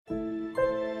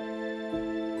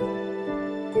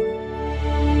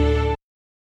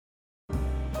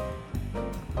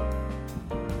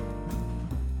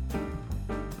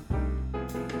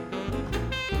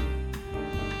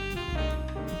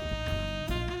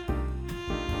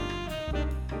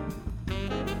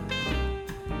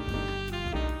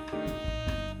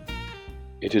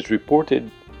It is reported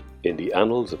in the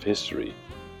annals of history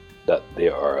that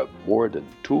there are more than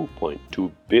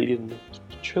 2.2 billion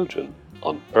children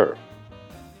on Earth,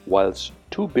 whilst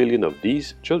 2 billion of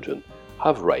these children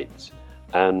have rights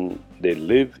and they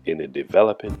live in a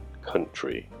developing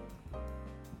country.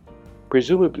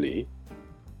 Presumably,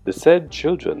 the said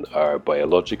children are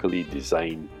biologically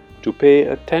designed to pay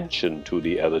attention to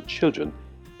the other children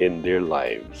in their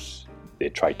lives. They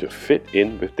try to fit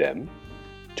in with them,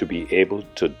 to be able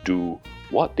to do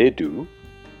what they do,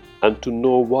 and to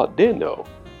know what they know.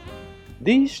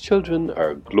 These children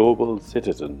are global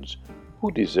citizens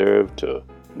who deserve to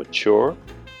mature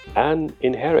and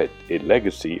inherit a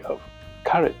legacy of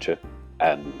character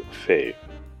and faith.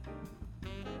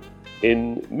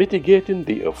 In mitigating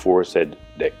the aforesaid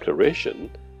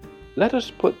declaration, let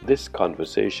us put this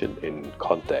conversation in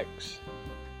context.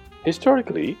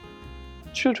 Historically,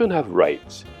 children have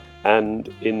rights, and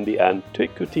in the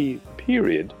antiquity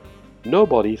period,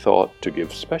 nobody thought to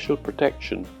give special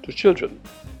protection to children.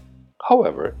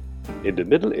 However, in the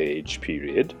Middle Age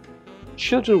period,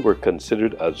 children were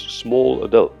considered as small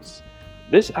adults.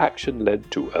 This action led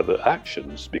to other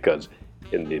actions because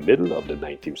in the middle of the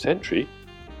 19th century,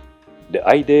 the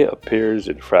idea appears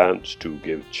in France to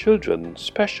give children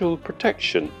special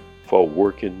protection for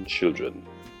working children.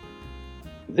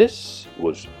 This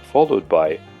was followed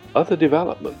by other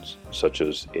developments, such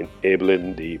as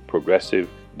enabling the progressive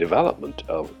development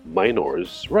of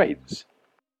minors' rights.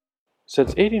 Since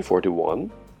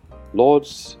 1841,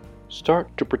 laws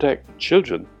start to protect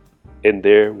children in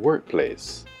their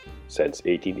workplace. Since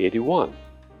 1881,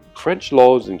 French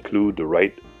laws include the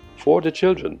right for the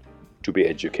children to be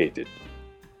educated.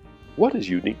 What is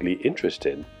uniquely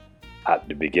interesting, at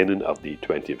the beginning of the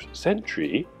 20th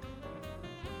century,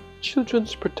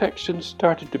 children's protection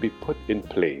started to be put in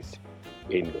place,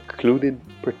 including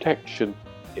protection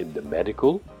in the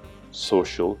medical,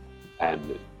 social,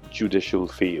 and judicial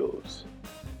fields.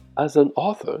 As an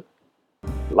author,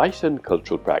 licensed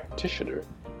cultural practitioner,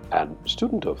 and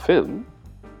student of film,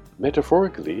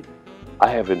 metaphorically, I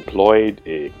have employed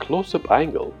a close-up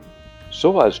angle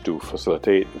so as to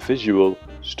facilitate visual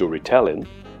storytelling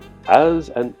as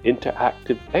an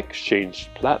interactive exchange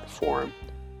platform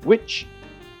which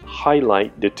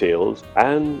highlight details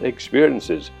and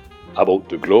experiences about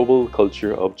the global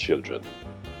culture of children.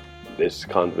 This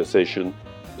conversation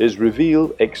is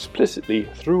revealed explicitly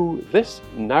through this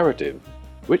narrative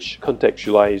which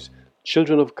contextualizes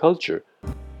children of culture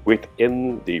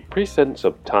within the presence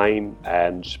of time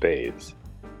and space.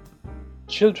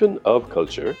 Children of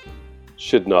culture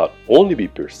should not only be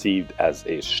perceived as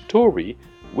a story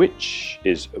which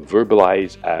is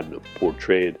verbalized and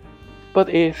portrayed, but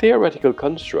a theoretical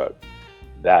construct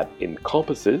that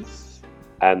encompasses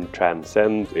and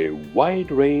transcends a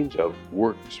wide range of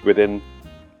works within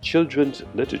children's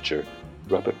literature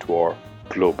repertoire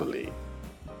globally.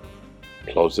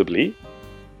 Plausibly,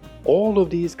 all of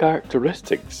these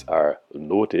characteristics are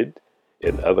noted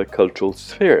in other cultural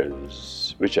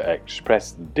spheres which are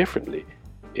expressed differently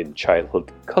in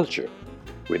childhood culture,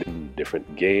 within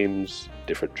different games,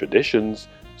 different traditions,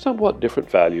 somewhat different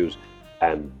values,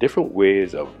 and different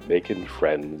ways of making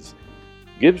friends,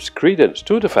 gives credence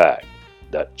to the fact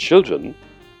that children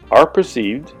are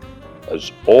perceived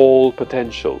as all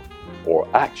potential or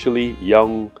actually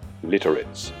young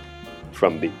literates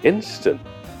from the instant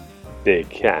they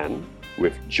can,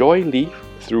 with joy leaf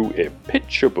through a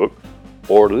picture book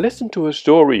or listen to a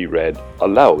story read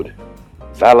aloud,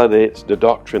 validates the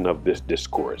doctrine of this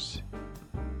discourse.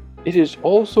 It is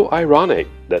also ironic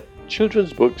that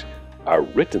children's books are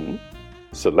written,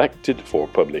 selected for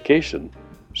publication,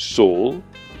 sold,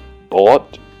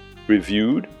 bought,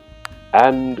 reviewed,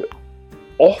 and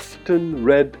often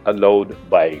read aloud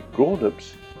by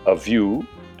grown-ups, a view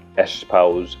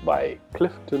espoused by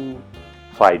Clifton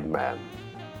Feidman.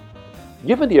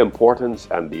 Given the importance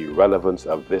and the relevance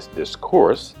of this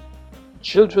discourse,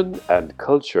 children and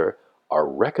culture are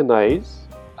recognized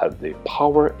as the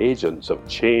power agents of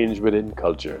change within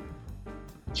culture.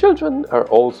 Children are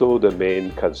also the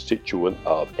main constituent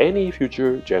of any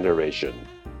future generation.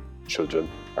 Children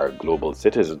are global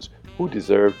citizens who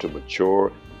deserve to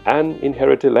mature and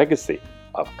inherit a legacy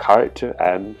of character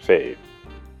and faith.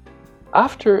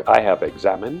 After I have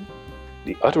examined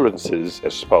the utterances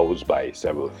espoused by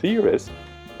several theorists,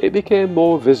 it became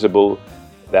more visible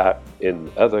that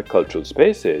in other cultural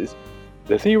spaces,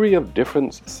 the theory of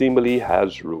difference seemingly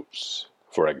has roots.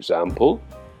 For example,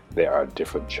 there are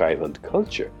different childhood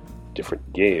culture,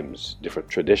 different games, different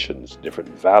traditions, different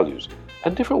values,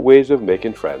 and different ways of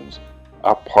making friends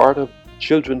are part of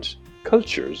children's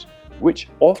cultures which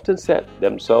often set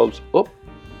themselves up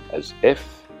as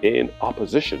if in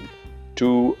opposition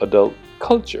to adult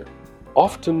culture,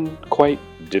 often quite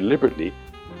deliberately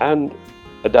and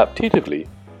adaptatively,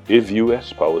 a view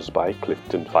espoused by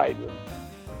Clifton Feynman.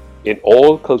 In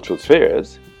all cultural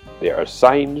spheres, there are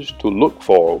signs to look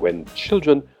for when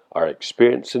children are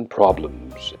experiencing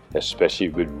problems, especially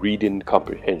with reading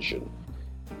comprehension.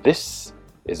 This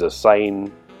is a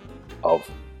sign of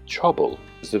trouble.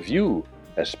 It's a view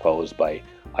espoused by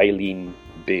Eileen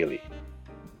Bailey.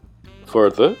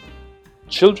 Further,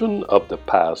 children of the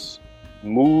past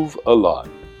move a lot,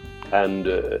 and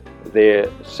their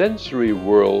sensory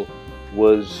world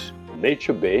was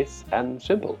nature-based and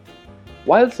simple.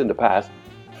 Whilst in the past,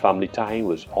 family time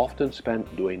was often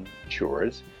spent doing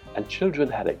chores, and children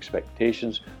had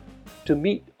expectations to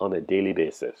meet on a daily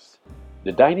basis.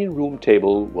 The dining room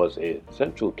table was a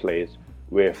central place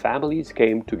where families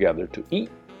came together to eat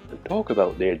and talk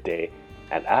about their day,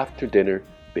 and after dinner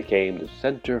became the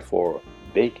center for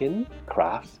baking,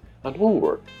 crafts, and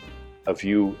homework, a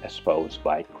view espoused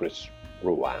by Chris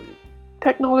Rowan.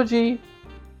 Technology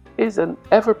is an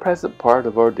ever-present part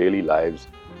of our daily lives,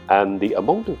 and the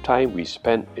amount of time we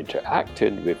spend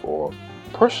interacting with our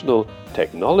personal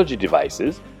technology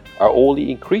devices are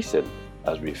only increasing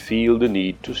as we feel the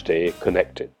need to stay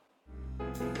connected.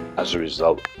 As a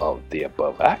result of the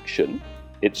above action,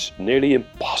 it's nearly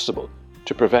impossible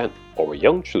to prevent our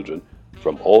young children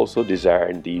from also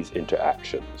desiring these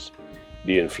interactions.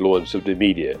 The influence of the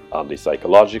media on the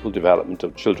psychological development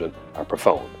of children are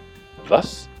profound.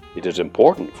 Thus, it is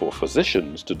important for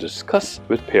physicians to discuss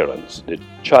with parents the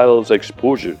child's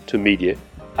exposure to media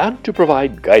and to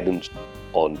provide guidance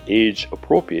on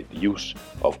age-appropriate use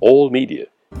of all media,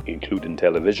 including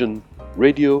television,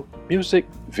 radio, music,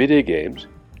 video games,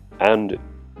 and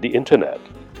the internet,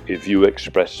 a view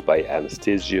expressed by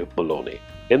Anastasia Maloney.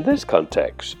 In this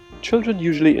context, children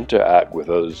usually interact with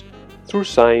us through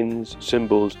signs,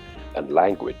 symbols, and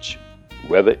language,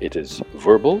 whether it is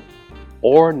verbal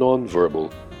or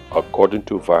non-verbal, according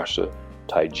to Varsa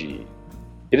Taiji.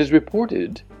 It is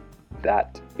reported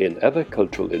that in other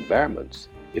cultural environments,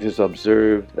 it is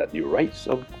observed that the rights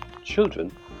of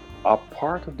children are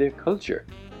part of their culture,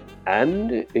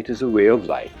 and it is a way of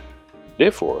life.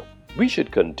 Therefore, we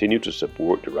should continue to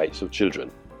support the rights of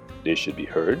children. They should be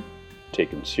heard,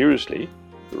 taken seriously,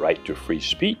 the right to free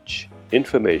speech,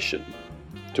 information,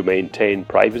 to maintain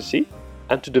privacy,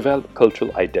 and to develop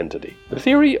cultural identity. The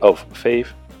theory of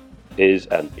faith is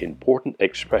an important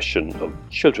expression of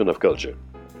children of culture.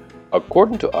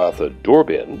 According to Arthur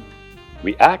Dorbian,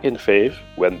 we act in faith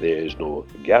when there is no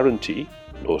guarantee,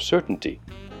 no certainty.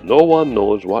 No one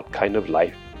knows what kind of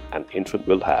life an infant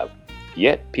will have,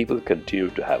 yet people continue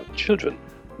to have children.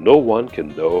 No one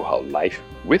can know how life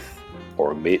with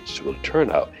our mates will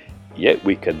turn out, yet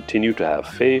we continue to have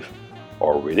faith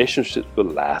our relationships will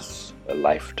last a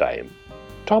lifetime.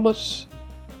 Thomas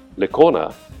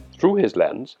Licona, through his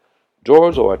lens,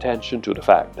 draws our attention to the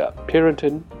fact that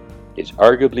parenting is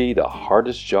arguably the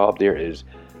hardest job there is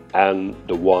and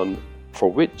the one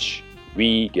for which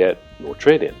we get no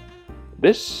trade-in.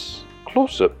 This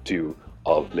close-up view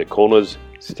of Licona's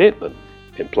statement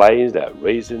implies that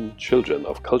raising children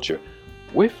of culture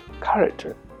with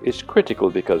character is critical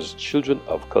because children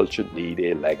of culture need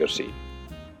a legacy.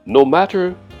 No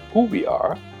matter who we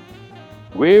are,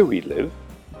 where we live,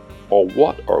 or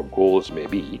what our goals may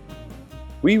be,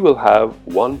 we will have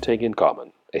one thing in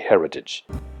common, a heritage.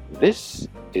 This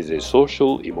is a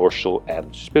social, emotional,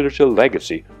 and spiritual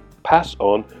legacy passed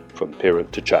on from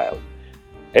parent to child.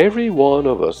 Every one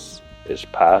of us is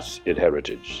past a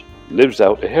heritage, lives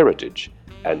out a heritage,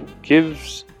 and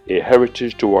gives a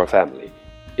heritage to our family.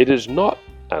 It is not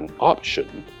an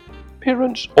option.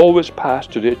 Parents always pass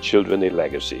to their children a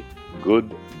legacy,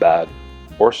 good, bad,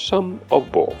 or some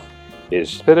of both. A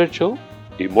spiritual,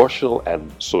 emotional,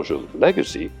 and social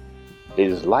legacy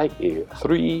is like a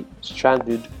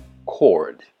three-stranded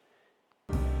cord.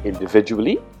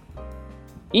 Individually,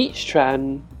 each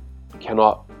strand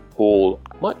cannot hold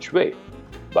much weight,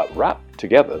 but wrapped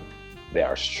together, they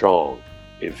are strong,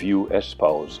 a view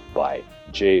espoused by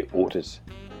J. Otis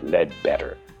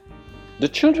Ledbetter. The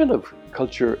children of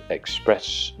culture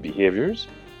express behaviors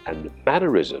and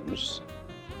mannerisms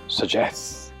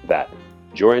suggests that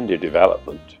during their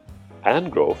development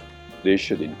and growth, they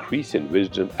should increase in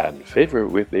wisdom and favor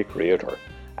with their Creator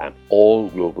and all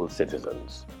global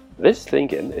citizens. This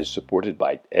thinking is supported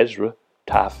by Ezra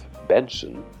Taft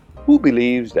Benson, who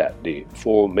believes that the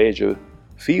four major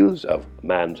fields of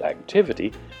man's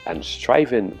activity and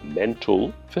striving: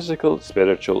 mental, physical,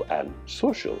 spiritual, and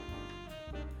social.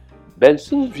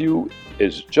 Benson's view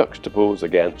is juxtaposed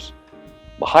against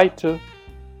Mahayana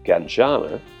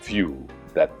Ganjana view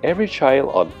that every child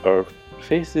on Earth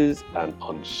faces an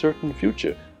uncertain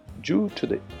future due to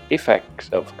the effects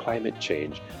of climate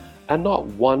change, and not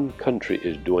one country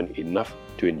is doing enough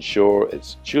to ensure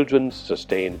its children's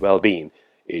sustained well-being,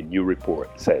 a new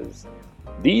report says.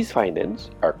 These findings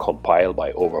are compiled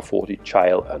by over 40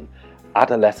 child and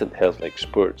adolescent health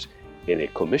experts in a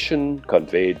commission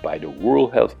conveyed by the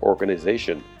World Health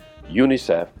Organization,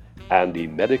 UNICEF, and the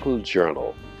Medical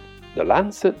Journal. The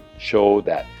Lancet showed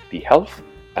that the health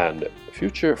and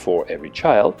future for every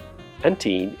child and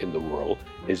teen in the world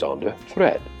is under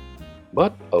threat.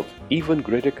 But of even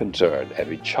greater concern,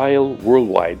 every child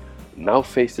worldwide now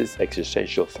faces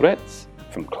existential threats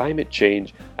from climate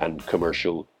change and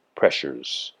commercial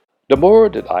pressures. The more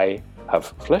that I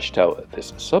have fleshed out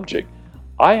this subject,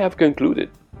 I have concluded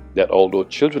that although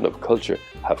children of culture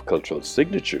have cultural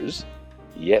signatures,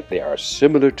 yet they are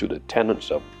similar to the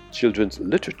tenets of children's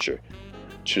literature.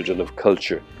 Children of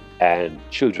culture and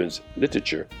children's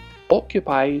literature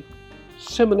occupy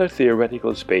similar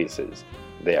theoretical spaces.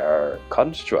 They are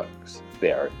constructs,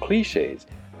 they are cliches,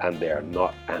 and they are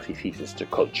not antithesis to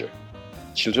culture.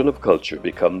 Children of culture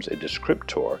becomes a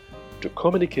descriptor to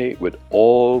communicate with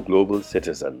all global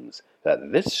citizens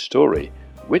that this story,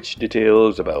 which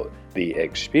details about the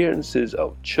experiences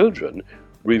of children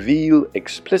revealed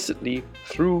explicitly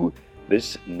through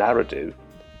this narrative,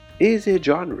 is a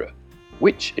genre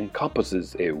which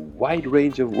encompasses a wide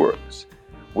range of works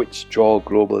which draw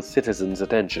global citizens'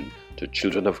 attention to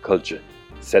children of culture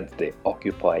since they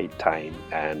occupy time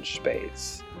and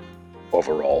space.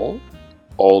 Overall,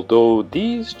 although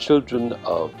these children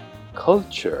of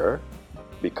culture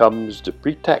becomes the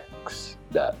pretext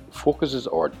that focuses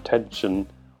our attention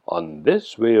on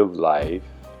this way of life,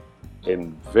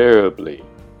 invariably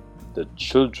the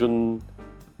children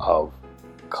of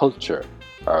culture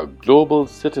are global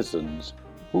citizens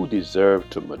who deserve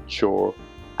to mature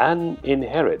and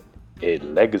inherit a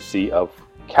legacy of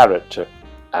character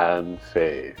and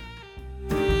faith.